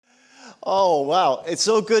Oh, wow. It's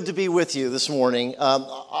so good to be with you this morning.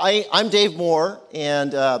 I'm Dave Moore,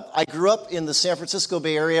 and I grew up in the San Francisco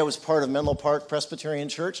Bay Area. I was part of Menlo Park Presbyterian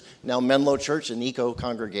Church, now Menlo Church, an eco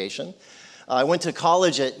congregation. I went to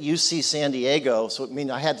college at UC San Diego, so it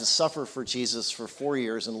means I had to suffer for Jesus for 4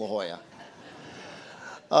 years in La Jolla.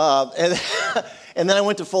 And then I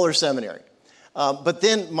went to Fuller Seminary. But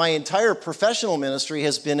then my entire professional ministry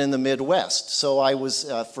has been in the Midwest. So I was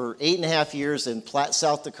for 8.5 years in Platte,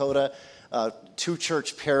 South Dakota,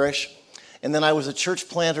 two-church parish. And then I was a church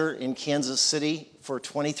planter in Kansas City for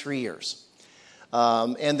 23 years.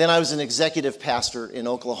 And then I was an executive pastor in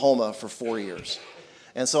Oklahoma for 4 years.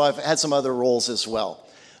 And so I've had some other roles as well.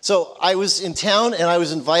 So I was in town and I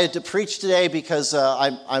was invited to preach today because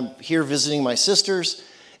I'm here visiting my sisters.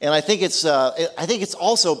 And I think it's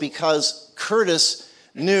also because Curtis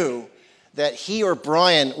knew that he or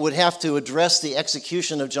Brian would have to address the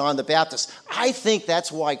execution of John the Baptist. I think that's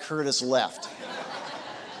why Curtis left.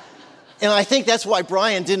 And I think that's why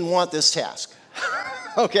Brian didn't want this task.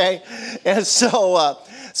 Okay? And so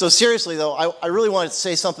seriously, though, I really wanted to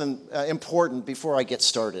say something important before I get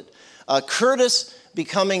started. Curtis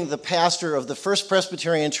becoming the pastor of the First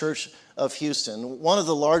Presbyterian Church of Houston, one of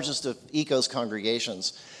the largest of ECO's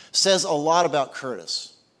congregations, says a lot about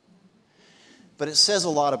Curtis. But it says a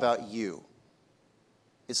lot about you.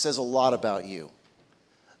 It says a lot about you.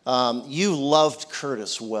 You loved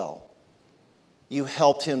Curtis well. You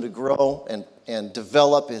helped him to grow and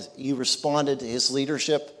develop. You responded to his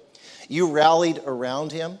leadership. You rallied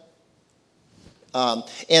around him.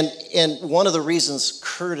 And one of the reasons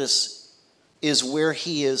Curtis is where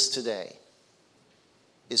he is today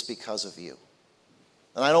is because of you.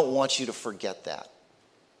 And I don't want you to forget that.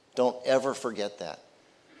 Don't ever forget that.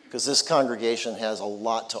 Because this congregation has a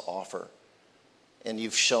lot to offer. And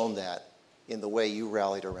you've shown that in the way you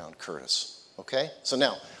rallied around Curtis. Okay? So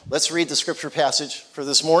now, let's read the scripture passage for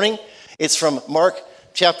this morning. It's from Mark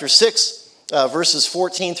chapter 6, verses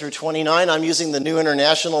 14 through 29. I'm using the New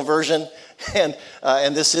International Version. And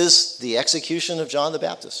this is the execution of John the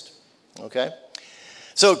Baptist. Okay?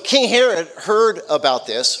 So King Herod heard about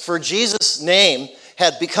this, for Jesus' name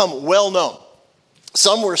had become well known.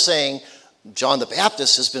 Some were saying, John the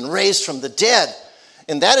Baptist has been raised from the dead,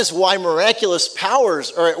 and that is why miraculous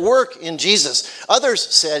powers are at work in Jesus.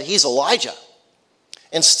 Others said he's Elijah,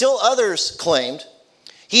 and still others claimed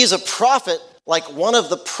he is a prophet like one of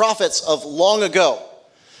the prophets of long ago.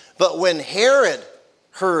 But when Herod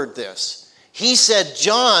heard this, he said,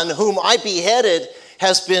 John, whom I beheaded,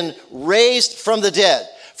 has been raised from the dead.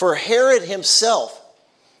 For Herod himself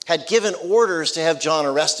had given orders to have John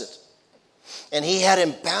arrested. And he had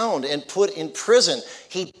him bound and put in prison.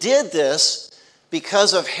 He did this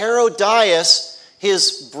because of Herodias,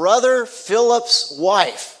 his brother Philip's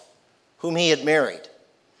wife, whom he had married.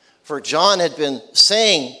 For John had been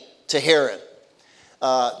saying to Herod,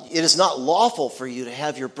 it is not lawful for you to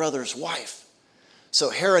have your brother's wife. So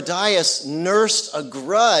Herodias nursed a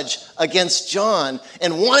grudge against John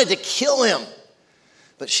and wanted to kill him.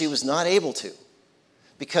 But she was not able to,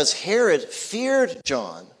 because Herod feared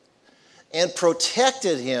John and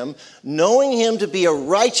protected him, knowing him to be a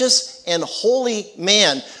righteous and holy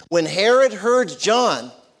man. When Herod heard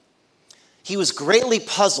John, he was greatly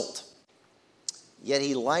puzzled, yet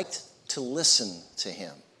he liked to listen to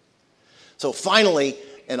him. So finally,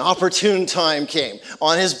 an opportune time came.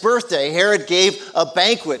 On his birthday, Herod gave a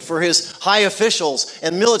banquet for his high officials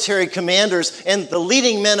and military commanders and the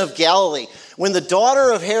leading men of Galilee. When the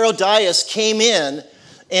daughter of Herodias came in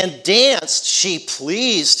and danced, she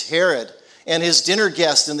pleased Herod and his dinner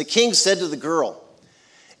guest. And the king said to the girl,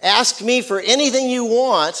 ask me for anything you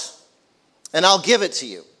want, and I'll give it to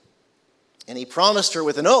you. And he promised her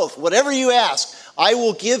with an oath, whatever you ask, I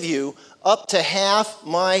will give you up to half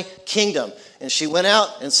my kingdom. And she went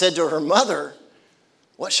out and said to her mother,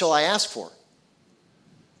 what shall I ask for?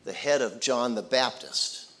 The head of John the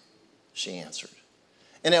Baptist, she answered.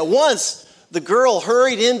 And at once the girl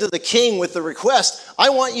hurried into the king with the request, I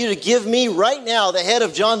want you to give me right now the head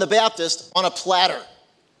of John the Baptist on a platter.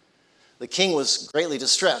 The king was greatly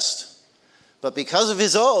distressed, but because of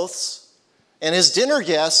his oaths and his dinner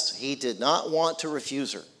guest, he did not want to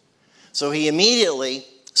refuse her. So he immediately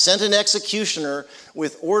sent an executioner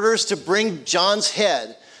with orders to bring John's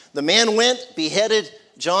head. The man went, beheaded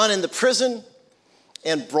John in the prison,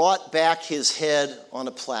 and brought back his head on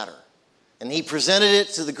a platter. And he presented it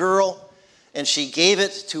to the girl, and she gave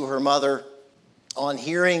it to her mother. On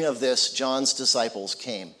hearing of this, John's disciples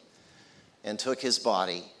came and took his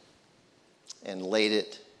body and laid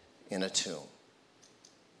it in a tomb.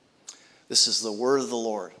 This is the word of the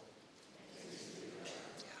Lord.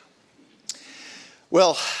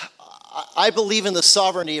 Well, I believe in the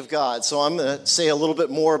sovereignty of God, so I'm going to say a little bit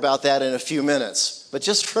more about that in a few minutes. But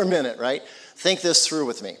just for a minute, right? Think this through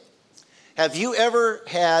with me. Have you ever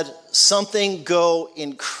had something go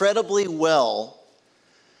incredibly well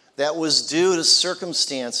that was due to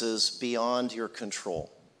circumstances beyond your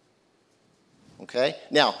control? Okay?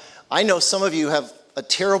 Now, I know some of you have a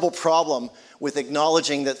terrible problem with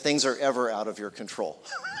acknowledging that things are ever out of your control.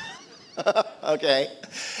 Okay?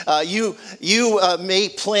 You may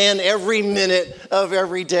plan every minute of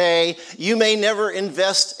every day. You may never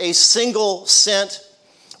invest a single cent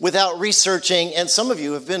without researching, and some of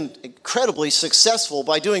you have been incredibly successful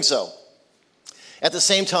by doing so. At the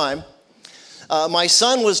same time, my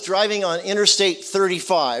son was driving on Interstate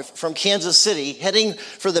 35 from Kansas City, heading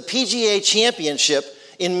for the PGA Championship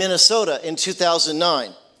in Minnesota in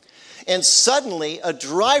 2009. And suddenly, a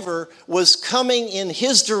driver was coming in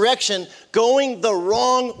his direction, going the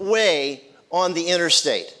wrong way on the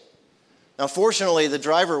interstate. Now, fortunately, the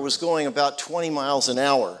driver was going about 20 miles an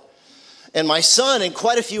hour. And my son and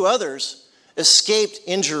quite a few others escaped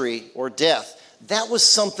injury or death. That was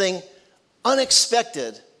something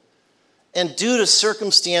unexpected and due to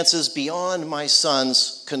circumstances beyond my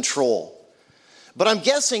son's control. But I'm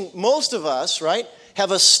guessing most of us, right,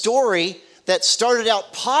 have a story that started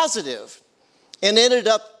out positive and ended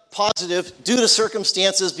up positive due to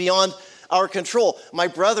circumstances beyond our control. My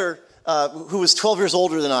brother, who was 12 years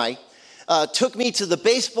older than I, took me to the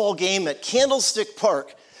baseball game at Candlestick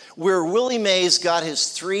Park where Willie Mays got his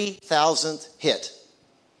 3,000th hit.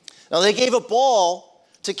 Now, they gave a ball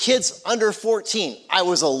to kids under 14. I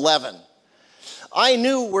was 11. I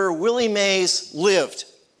knew where Willie Mays lived.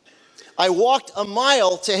 I walked a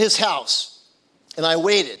mile to his house, and I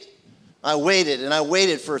waited. I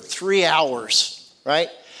waited for 3 hours, right?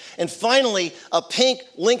 And finally, a pink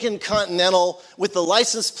Lincoln Continental with the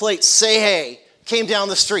license plate "Say Hey" came down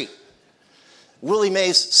the street. Willie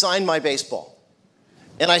Mays signed my baseball,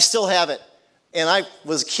 and I still have it. And I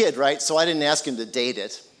was a kid, right? So I didn't ask him to date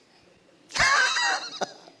it.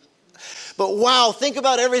 But wow, think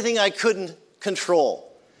about everything I couldn't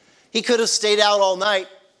control. He could have stayed out all night.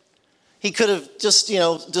 He could have just,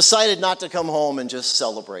 decided not to come home and just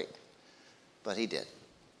celebrate. But he did.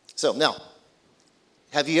 So now,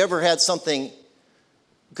 have you ever had something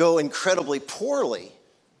go incredibly poorly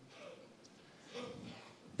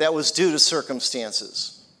that was due to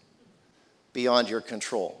circumstances beyond your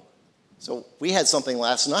control? So we had something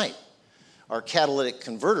last night. Our catalytic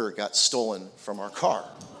converter got stolen from our car.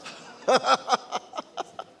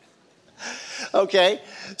 Okay,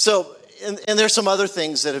 so, and there's some other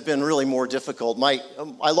things that have been really more difficult.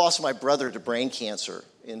 I lost my brother to brain cancer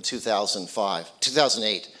in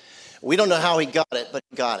 2008. We don't know how he got it, but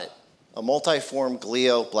he got it. A multiform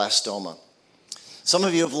glioblastoma. Some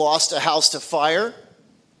of you have lost a house to fire.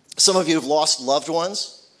 Some of you have lost loved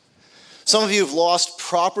ones. Some of you have lost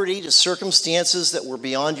property to circumstances that were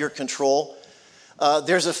beyond your control.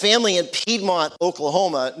 There's a family in Piedmont,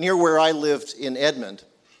 Oklahoma, near where I lived in Edmond.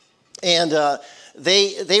 And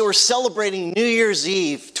they were celebrating New Year's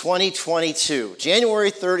Eve 2022, December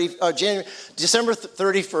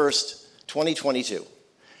 31st, 2022.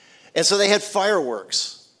 And so they had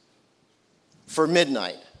fireworks for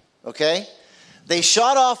midnight, okay? They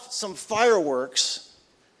shot off some fireworks,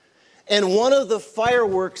 and one of the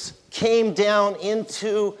fireworks came down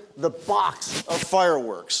into the box of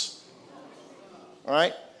fireworks. All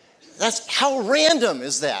right? That's how random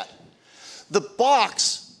is that? The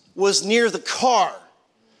box was near the car,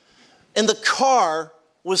 and the car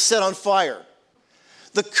was set on fire.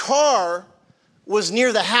 The car was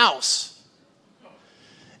near the house,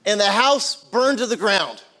 and the house burned to the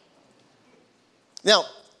ground. Now,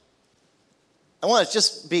 I want to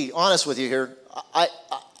just be honest with you here.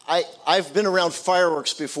 I've been around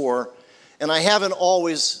fireworks before, and I haven't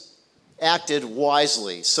always acted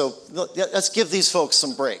wisely. So let's give these folks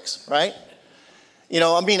some breaks, right?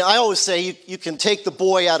 I always say you can take the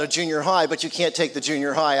boy out of junior high, but you can't take the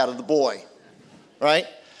junior high out of the boy, right?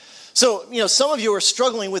 So, some of you are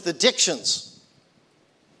struggling with addictions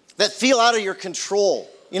that feel out of your control.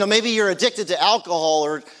 Maybe you're addicted to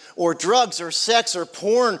alcohol or drugs or sex or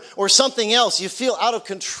porn or something else. You feel out of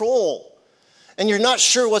control, and you're not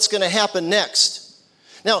sure what's going to happen next.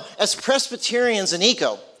 Now, as Presbyterians in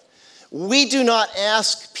ECO, we do not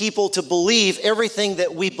ask people to believe everything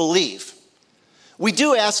that we believe. We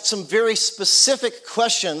do ask some very specific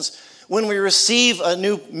questions when we receive a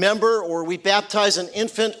new member or we baptize an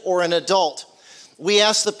infant or an adult. We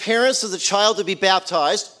ask the parents of the child to be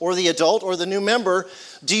baptized, or the adult or the new member,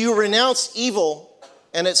 do you renounce evil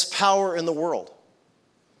and its power in the world?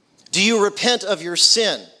 Do you repent of your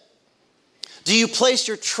sin? Do you place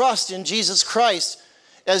your trust in Jesus Christ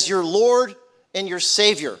as your Lord and your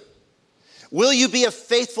Savior? Will you be a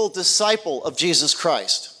faithful disciple of Jesus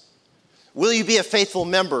Christ? Will you be a faithful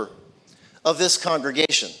member of this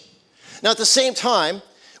congregation? Now, at the same time,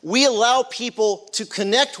 we allow people to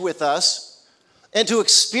connect with us and to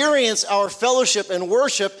experience our fellowship and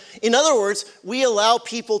worship. In other words, we allow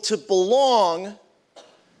people to belong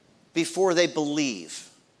before they believe.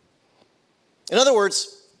 In other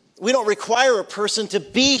words, we don't require a person to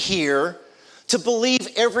be here to believe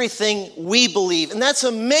everything we believe. And that's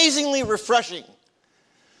amazingly refreshing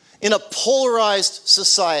in a polarized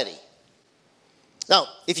society. Now,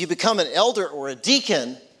 if you become an elder or a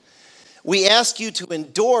deacon, we ask you to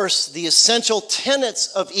endorse the essential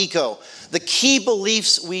tenets of ECO, the key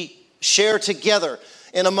beliefs we share together.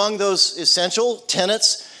 And among those essential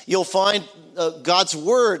tenets, you'll find God's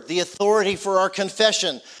Word, the authority for our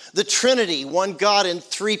confession, the Trinity, one God in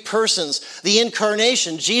three persons, the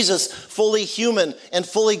Incarnation, Jesus, fully human and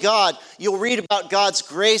fully God. You'll read about God's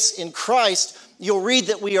grace in Christ. You'll read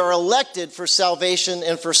that we are elected for salvation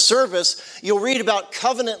and for service. You'll read about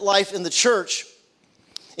covenant life in the church.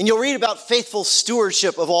 And you'll read about faithful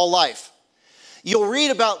stewardship of all life. You'll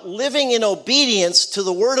read about living in obedience to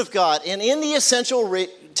the Word of God. And in the essential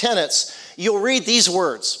tenets, you'll read these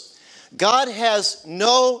words: God has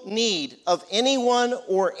no need of anyone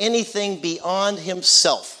or anything beyond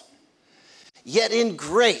himself. Yet in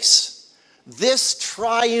grace, this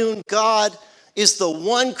triune God is the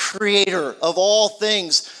one creator of all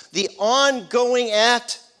things. The ongoing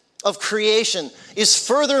act of creation is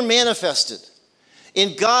further manifested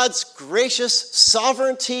in God's gracious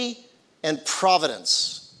sovereignty and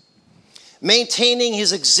providence, maintaining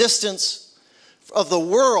his existence of the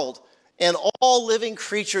world and all living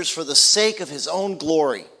creatures for the sake of his own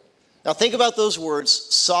glory. Now think about those words,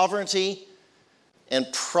 sovereignty and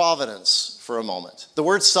providence, for a moment. The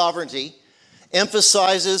word sovereignty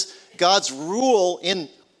emphasizes God's rule in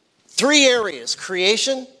three areas: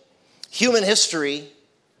 creation, human history,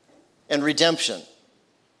 and redemption.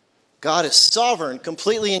 God is sovereign,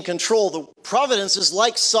 completely in control. The providence is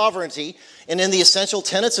like sovereignty, and in the essential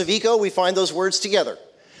tenets of ECO, we find those words together.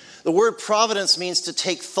 The word providence means to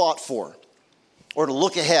take thought for, or to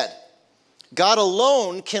look ahead. God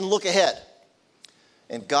alone can look ahead,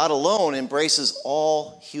 and God alone embraces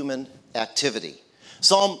all human activity.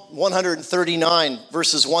 Psalm 139,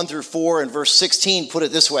 verses 1 through 4 and verse 16 put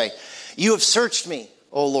it this way: You have searched me,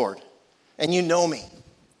 O Lord, and you know me.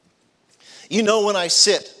 You know when I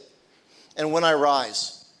sit and when I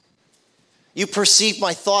rise. You perceive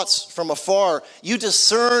my thoughts from afar. You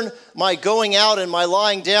discern my going out and my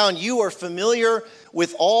lying down. You are familiar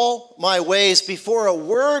with all my ways. Before a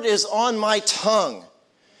word is on my tongue,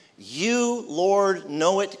 you, Lord,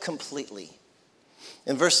 know it completely.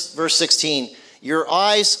 In verse 16, your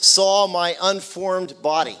eyes saw my unformed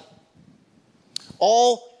body.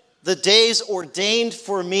 All the days ordained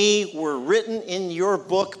for me were written in your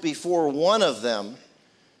book before one of them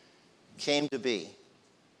came to be.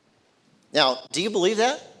 Now, do you believe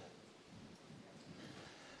that?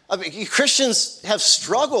 I mean, Christians have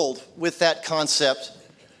struggled with that concept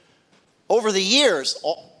over the years.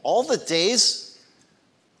 All the days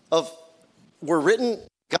were written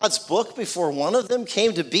God's book before one of them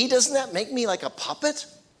came to be. Doesn't that make me like a puppet?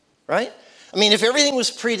 Right? I mean, if everything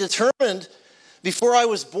was predetermined before I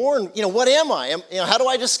was born, what am I? How do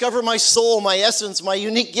I discover my soul, my essence, my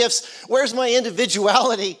unique gifts? Where's my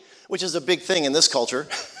individuality? Which is a big thing in this culture.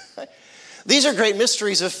 These are great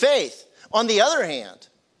mysteries of faith. On the other hand,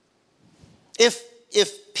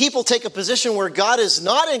 if people take a position where God is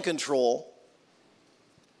not in control,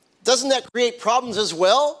 doesn't that create problems as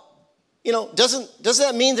well? Doesn't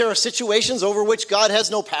that mean there are situations over which God has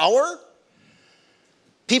no power?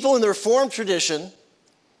 People in the Reformed tradition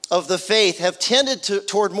of the faith have tended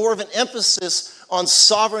toward more of an emphasis on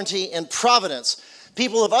sovereignty and providence.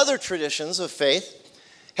 People of other traditions of faith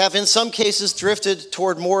have in some cases drifted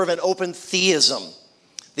toward more of an open theism,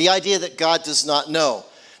 the idea that God does not know.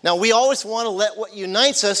 Now, we always want to let what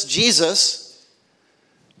unites us, Jesus,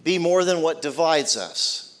 be more than what divides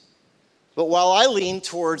us. But while I lean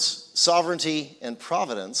towards sovereignty and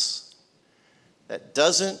providence, that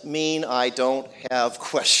doesn't mean I don't have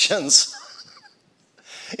questions.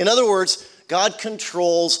 In other words, God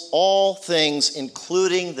controls all things,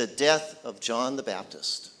 including the death of John the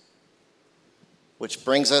Baptist. Which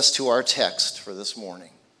brings us to our text for this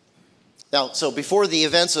morning. Now, so before the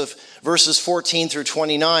events of verses 14 through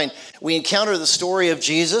 29, we encounter the story of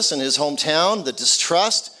Jesus and his hometown, the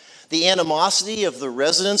distrust, the animosity of the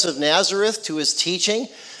residents of Nazareth to his teaching,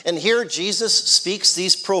 And here Jesus speaks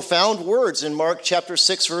these profound words in Mark chapter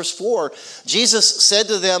 6, verse 4. Jesus said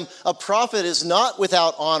to them, "A prophet is not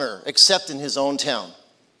without honor except in his own town,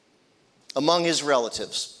 among his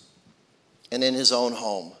relatives, and in his own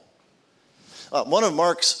home." One of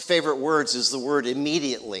Mark's favorite words is the word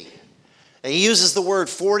immediately. He uses the word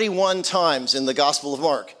 41 times in the Gospel of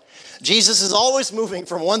Mark. Jesus is always moving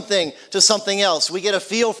from one thing to something else. We get a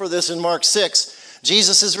feel for this in Mark 6.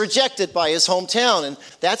 Jesus is rejected by his hometown, and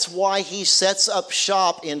that's why he sets up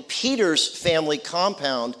shop in Peter's family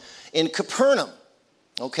compound in Capernaum.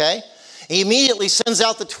 Okay? He immediately sends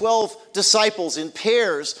out the 12 disciples in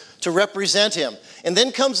pairs to represent him. And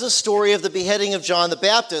then comes the story of the beheading of John the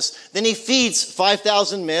Baptist. Then he feeds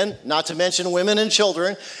 5,000 men, not to mention women and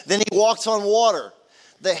children. Then he walks on water.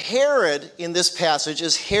 The Herod in this passage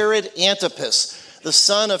is Herod Antipas, the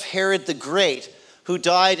son of Herod the Great, who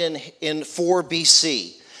died in 4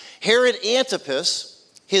 BC. Herod Antipas,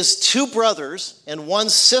 his 2 brothers and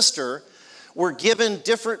 1 sister were given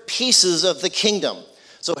different pieces of the kingdom.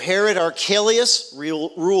 So Herod Archelaus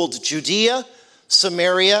ruled Judea,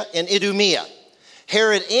 Samaria, and Idumea.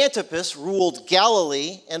 Herod Antipas ruled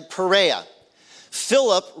Galilee and Perea.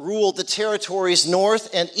 Philip ruled the territories north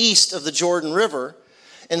and east of the Jordan River.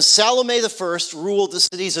 And Salome I ruled the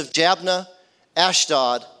cities of Jabneh,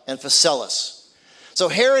 Ashdod, and Phasaelis. So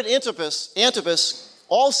Herod Antipas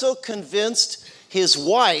also convinced his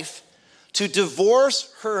wife to divorce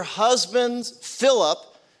her husband Philip,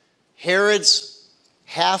 Herod's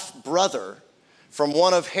half-brother, from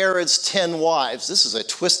one of Herod's 10 wives. This is a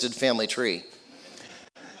twisted family tree.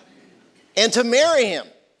 And to marry him.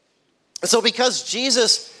 So because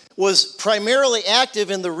Jesus was primarily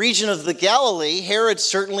active in the region of the Galilee, Herod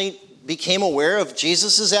certainly became aware of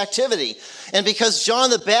Jesus' activity. And because John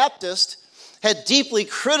the Baptist had deeply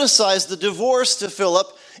criticized the divorce to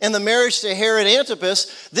Philip and the marriage to Herod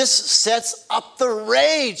Antipas, this sets up the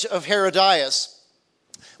rage of Herodias,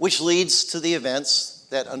 which leads to the events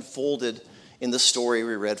that unfolded in the story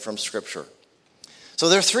we read from Scripture. So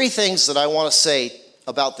there are 3 things that I want to say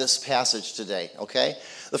about this passage today, okay?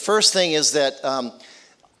 The first thing is that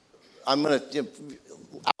I'm going to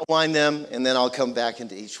outline them, and then I'll come back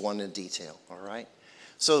into each one in detail, all right?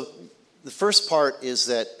 So the first part is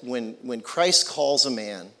that when Christ calls a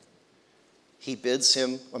man, he bids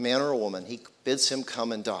him, a man or a woman, he bids him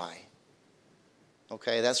come and die.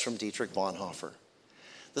 Okay, that's from Dietrich Bonhoeffer.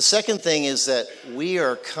 The second thing is that we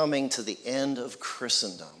are coming to the end of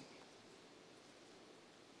Christendom,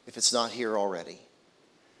 if it's not here already.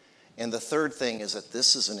 And the third thing is that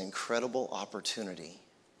this is an incredible opportunity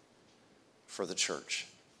for the church.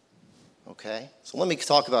 Okay? So let me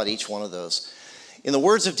talk about each one of those. In the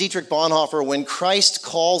words of Dietrich Bonhoeffer, when Christ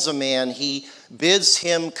calls a man, he bids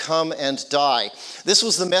him come and die. This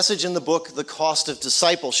was the message in the book, The Cost of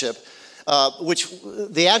Discipleship, which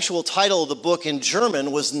the actual title of the book in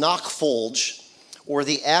German was Nachfolge, or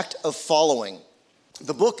The Act of Following.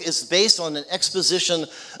 The book is based on an exposition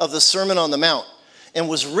of the Sermon on the Mount and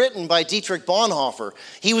was written by Dietrich Bonhoeffer.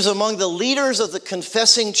 He was among the leaders of the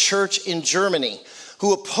confessing church in Germany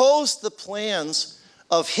who opposed the plans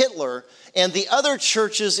of Hitler and the other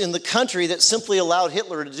churches in the country that simply allowed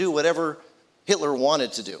Hitler to do whatever Hitler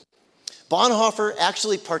wanted to do. Bonhoeffer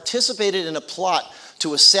actually participated in a plot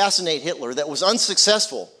to assassinate Hitler that was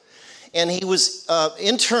unsuccessful, and he was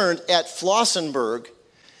interned at Flossenburg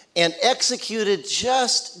and executed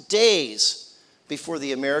just days before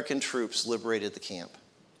the American troops liberated the camp.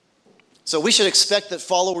 So we should expect that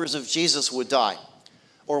followers of Jesus would die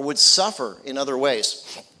or would suffer in other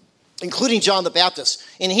ways, including John the Baptist.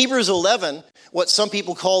 In Hebrews 11, what some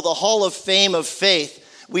people call the Hall of Fame of Faith,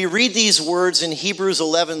 we read these words in Hebrews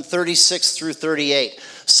 11, 36 through 38.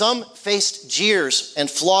 Some faced jeers and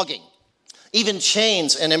flogging, even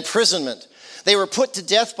chains and imprisonment. They were put to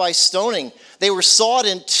death by stoning. They were sawed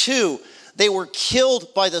in two. They were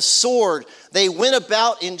killed by the sword. They went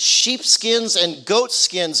about in sheepskins and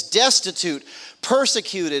goatskins, destitute,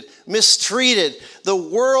 persecuted, mistreated. The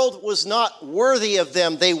world was not worthy of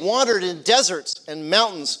them. They wandered in deserts and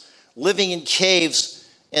mountains, living in caves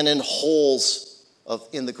and in holes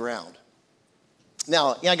in the ground.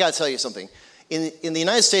 Now, I got to tell you something. In the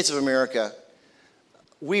United States of America,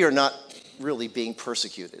 we are not really being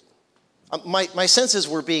persecuted. My sense is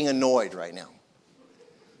we're being annoyed right now.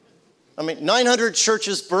 900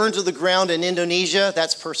 churches burned to the ground in Indonesia,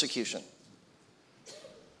 that's persecution.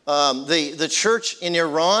 The church in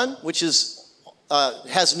Iran, which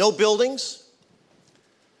has no buildings,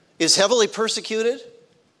 is heavily persecuted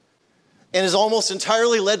and is almost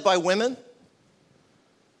entirely led by women,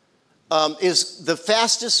 is the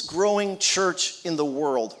fastest growing church in the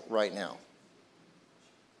world right now.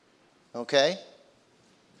 okay?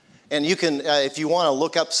 And you can, if you want to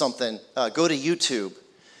look up something, go to YouTube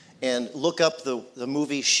and look up the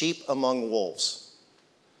movie Sheep Among Wolves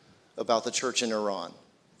about the church in Iran.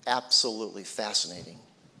 Absolutely fascinating,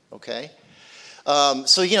 okay?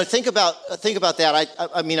 So, think about that.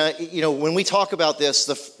 I mean, when we talk about this,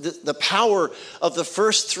 the power of the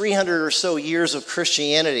first 300 or so years of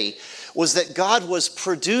Christianity was that God was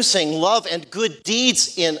producing love and good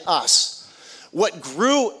deeds in us. What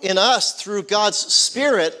grew in us through God's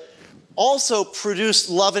Spirit also produced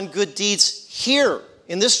love and good deeds here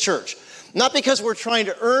in this church. Not because we're trying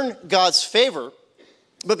to earn God's favor,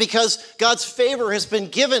 but because God's favor has been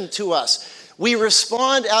given to us. We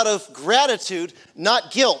respond out of gratitude,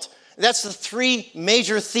 not guilt. That's the three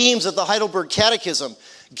major themes of the Heidelberg Catechism: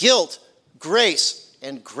 guilt, grace,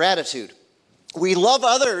 and gratitude. We love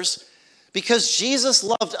others because Jesus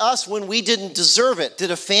loved us when we didn't deserve it.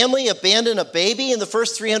 Did a family abandon a baby in the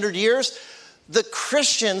first 300 years? The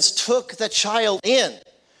Christians took the child in.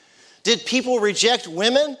 Did people reject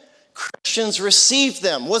women? Christians received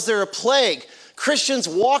them. Was there a plague? Christians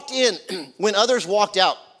walked in when others walked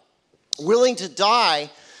out, willing to die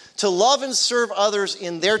to love and serve others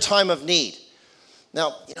in their time of need.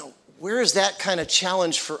 Now, where is that kind of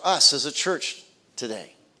challenge for us as a church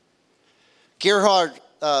today?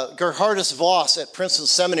 Gerhardus Voss at Princeton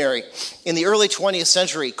Seminary in the early 20th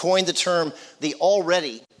century coined the term the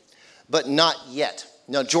already, but not yet.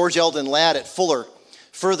 Now, George Eldon Ladd at Fuller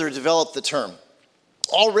further developed the term.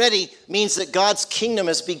 Already means that God's kingdom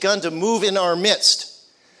has begun to move in our midst.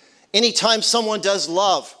 Anytime someone does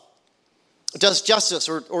love, does justice,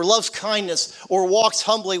 or loves kindness, or walks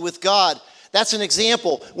humbly with God, that's an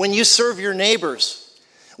example. When you serve your neighbors,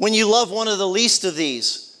 when you love one of the least of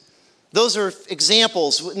these, those are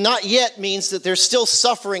examples. Not yet means that there's still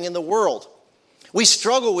suffering in the world. We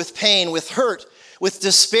struggle with pain, with hurt, with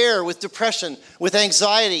despair, with depression, with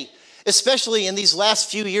anxiety, especially in these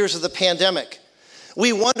last few years of the pandemic.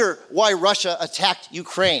 We wonder why Russia attacked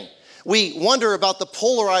Ukraine. We wonder about the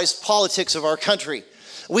polarized politics of our country.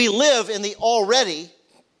 We live in the already,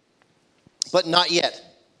 but not yet.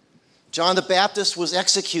 John the Baptist was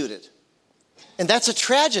executed, and that's a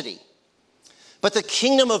tragedy. But the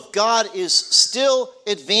kingdom of God is still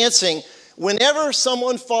advancing whenever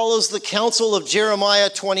someone follows the counsel of Jeremiah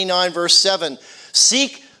 29, verse 7.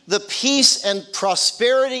 Seek the peace and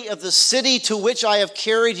prosperity of the city to which I have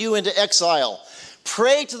carried you into exile.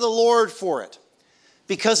 Pray to the Lord for it,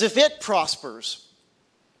 because if it prospers,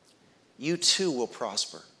 you too will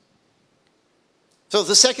prosper. So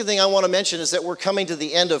the second thing I want to mention is that we're coming to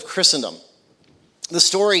the end of Christendom. The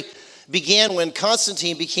story began when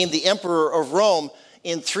Constantine became the emperor of Rome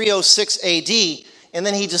in 306 AD, and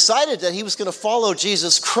then he decided that he was going to follow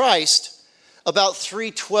Jesus Christ about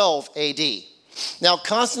 312 AD. Now,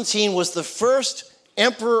 Constantine was the first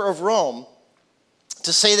emperor of Rome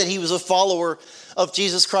to say that he was a follower of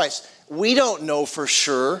Jesus Christ. We don't know for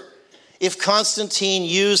sure if Constantine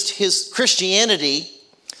used his Christianity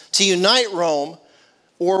to unite Rome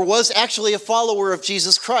or was actually a follower of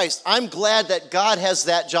Jesus Christ. I'm glad that God has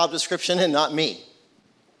that job description and not me,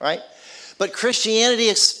 right? But Christianity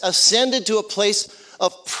ascended to a place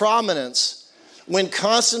of prominence when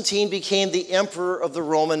Constantine became the emperor of the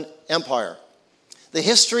Roman Empire. The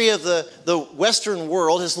history of the Western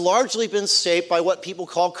world has largely been shaped by what people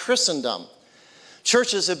call Christendom.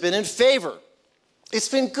 Churches have been in favor. It's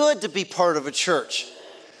been good to be part of a church.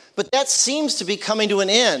 But that seems to be coming to an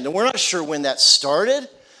end, and we're not sure when that started.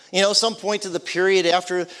 Some point to the period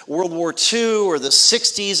after World War II or the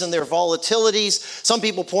 60s and their volatilities. Some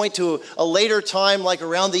people point to a later time, like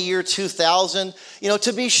around the year 2000.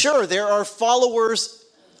 To be sure, there are followers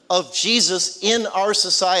of Jesus in our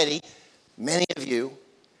society, many of you,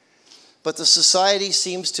 but the society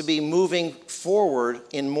seems to be moving forward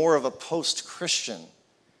in more of a post-Christian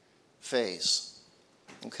phase.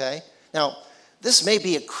 Okay? Now, this may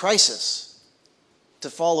be a crisis to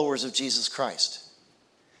followers of Jesus Christ,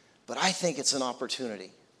 but I think it's an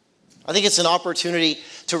opportunity. I think it's an opportunity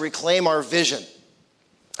to reclaim our vision.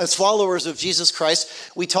 As followers of Jesus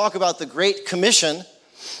Christ, we talk about the Great Commission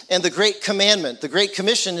and the Great Commandment. The Great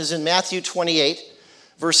Commission is in Matthew 28,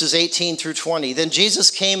 verses 18 through 20. Then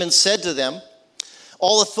Jesus came and said to them,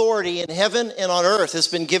 "All authority in heaven and on earth has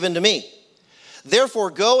been given to me. Therefore,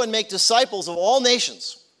 go and make disciples of all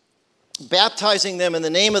nations, baptizing them in the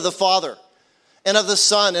name of the Father and of the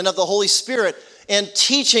Son and of the Holy Spirit, and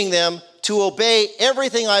teaching them to obey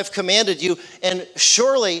everything I've commanded you. And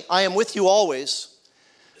surely I am with you always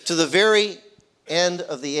to the very end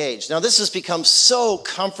of the age." Now, this has become so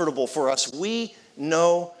comfortable for us. We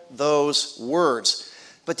know those words.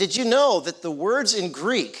 But did you know that the words in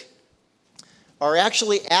Greek are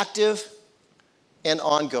actually active and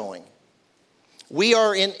ongoing. We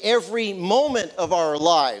are in every moment of our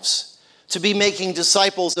lives to be making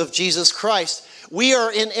disciples of Jesus Christ. We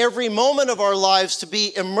are in every moment of our lives to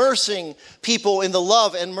be immersing people in the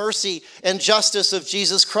love and mercy and justice of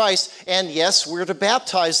Jesus Christ. And yes, we're to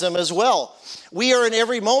baptize them as well. We are in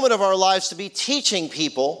every moment of our lives to be teaching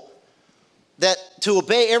people that to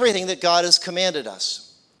obey everything that God has commanded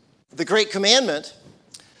us. The Great Commandment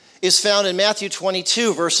is found in Matthew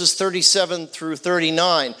 22, verses 37 through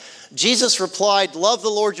 39. Jesus replied, "Love the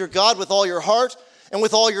Lord your God with all your heart and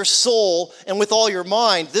with all your soul and with all your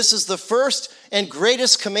mind. This is the first and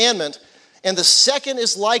greatest commandment, and the second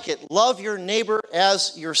is like it. Love your neighbor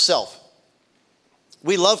as yourself."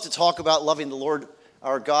 We love to talk about loving the Lord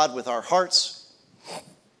our God with our hearts,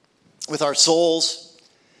 with our souls,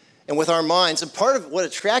 and with our minds. And part of what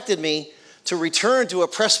attracted me to return to a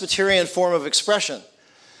Presbyterian form of expression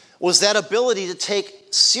was that ability to take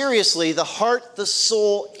seriously the heart, the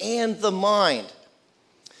soul, and the mind.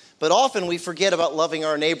 But often we forget about loving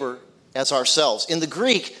our neighbor as ourselves. In the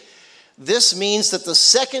Greek, this means that the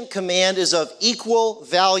second command is of equal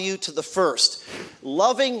value to the first.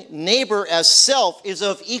 Loving neighbor as self is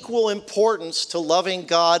of equal importance to loving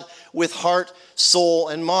God with heart, soul,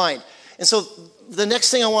 and mind. And so the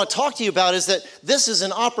next thing I want to talk to you about is that this is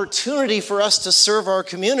an opportunity for us to serve our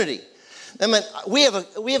community. I mean, we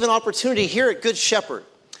have an opportunity here at Good Shepherd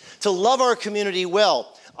to love our community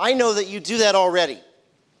well. I know that you do that already,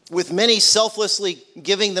 with many selflessly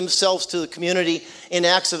giving themselves to the community in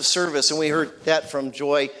acts of service. And we heard that from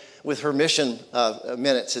Joy with her mission a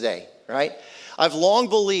minute today, right? I've long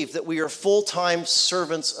believed that we are full-time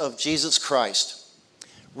servants of Jesus Christ,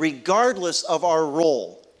 regardless of our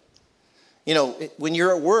role. You know, when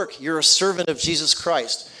you're at work, you're a servant of Jesus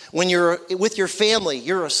Christ. When you're with your family,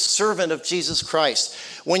 you're a servant of Jesus Christ.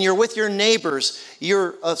 When you're with your neighbors,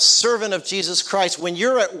 you're a servant of Jesus Christ. When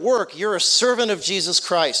you're at work, you're a servant of Jesus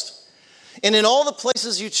Christ. And in all the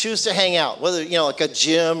places you choose to hang out, whether, like a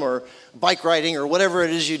gym or bike riding or whatever it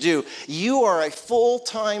is you do, you are a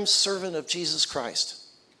full-time servant of Jesus Christ.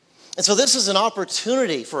 And so this is an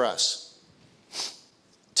opportunity for us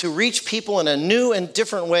to reach people in a new and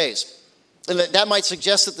different ways. And that might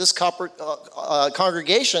suggest that this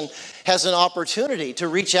congregation has an opportunity to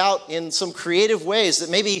reach out in some creative ways that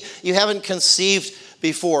maybe you haven't conceived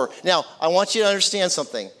before. Now, I want you to understand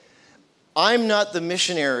something. I'm not the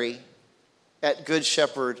missionary at Good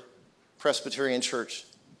Shepherd Presbyterian Church.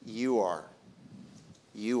 You are.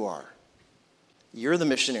 You are. You're the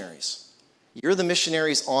missionaries. You're the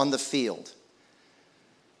missionaries on the field.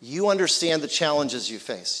 You understand the challenges you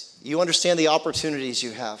face. You understand the opportunities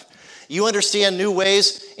you have. You understand new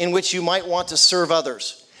ways in which you might want to serve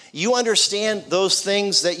others. You understand those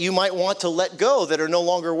things that you might want to let go that are no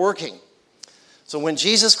longer working. So when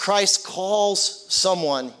Jesus Christ calls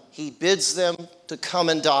someone, he bids them to come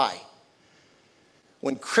and die.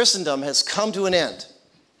 When Christendom has come to an end,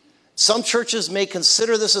 some churches may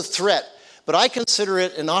consider this a threat, but I consider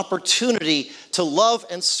it an opportunity to love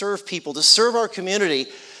and serve people, to serve our community,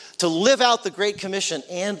 to live out the Great Commission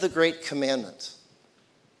and the Great Commandment.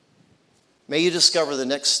 May you discover the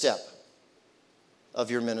next step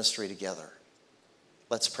of your ministry together.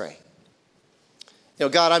 Let's pray.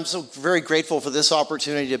 God, I'm so very grateful for this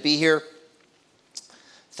opportunity to be here.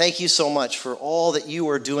 Thank you so much for all that you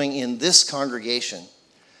are doing in this congregation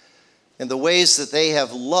and the ways that they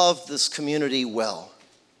have loved this community well.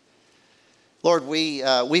 Lord, we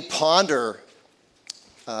ponder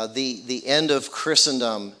the end of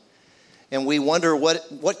Christendom, and we wonder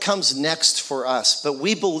what comes next for us. But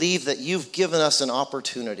we believe that you've given us an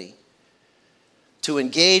opportunity to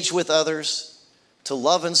engage with others, to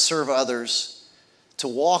love and serve others, to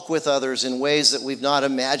walk with others in ways that we've not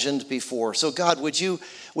imagined before. So God, would you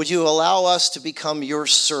allow us to become your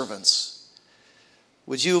servants?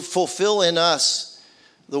 Would you fulfill in us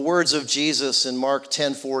the words of Jesus in Mark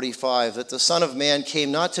 10:45, that the Son of Man came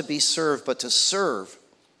not to be served, but to serve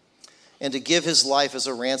and to give his life as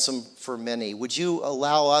a ransom for many. Would you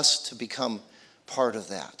allow us to become part of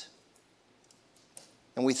that?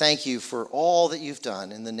 And we thank you for all that you've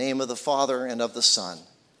done in the name of the Father and of the Son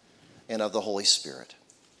and of the Holy Spirit.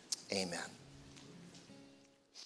 Amen.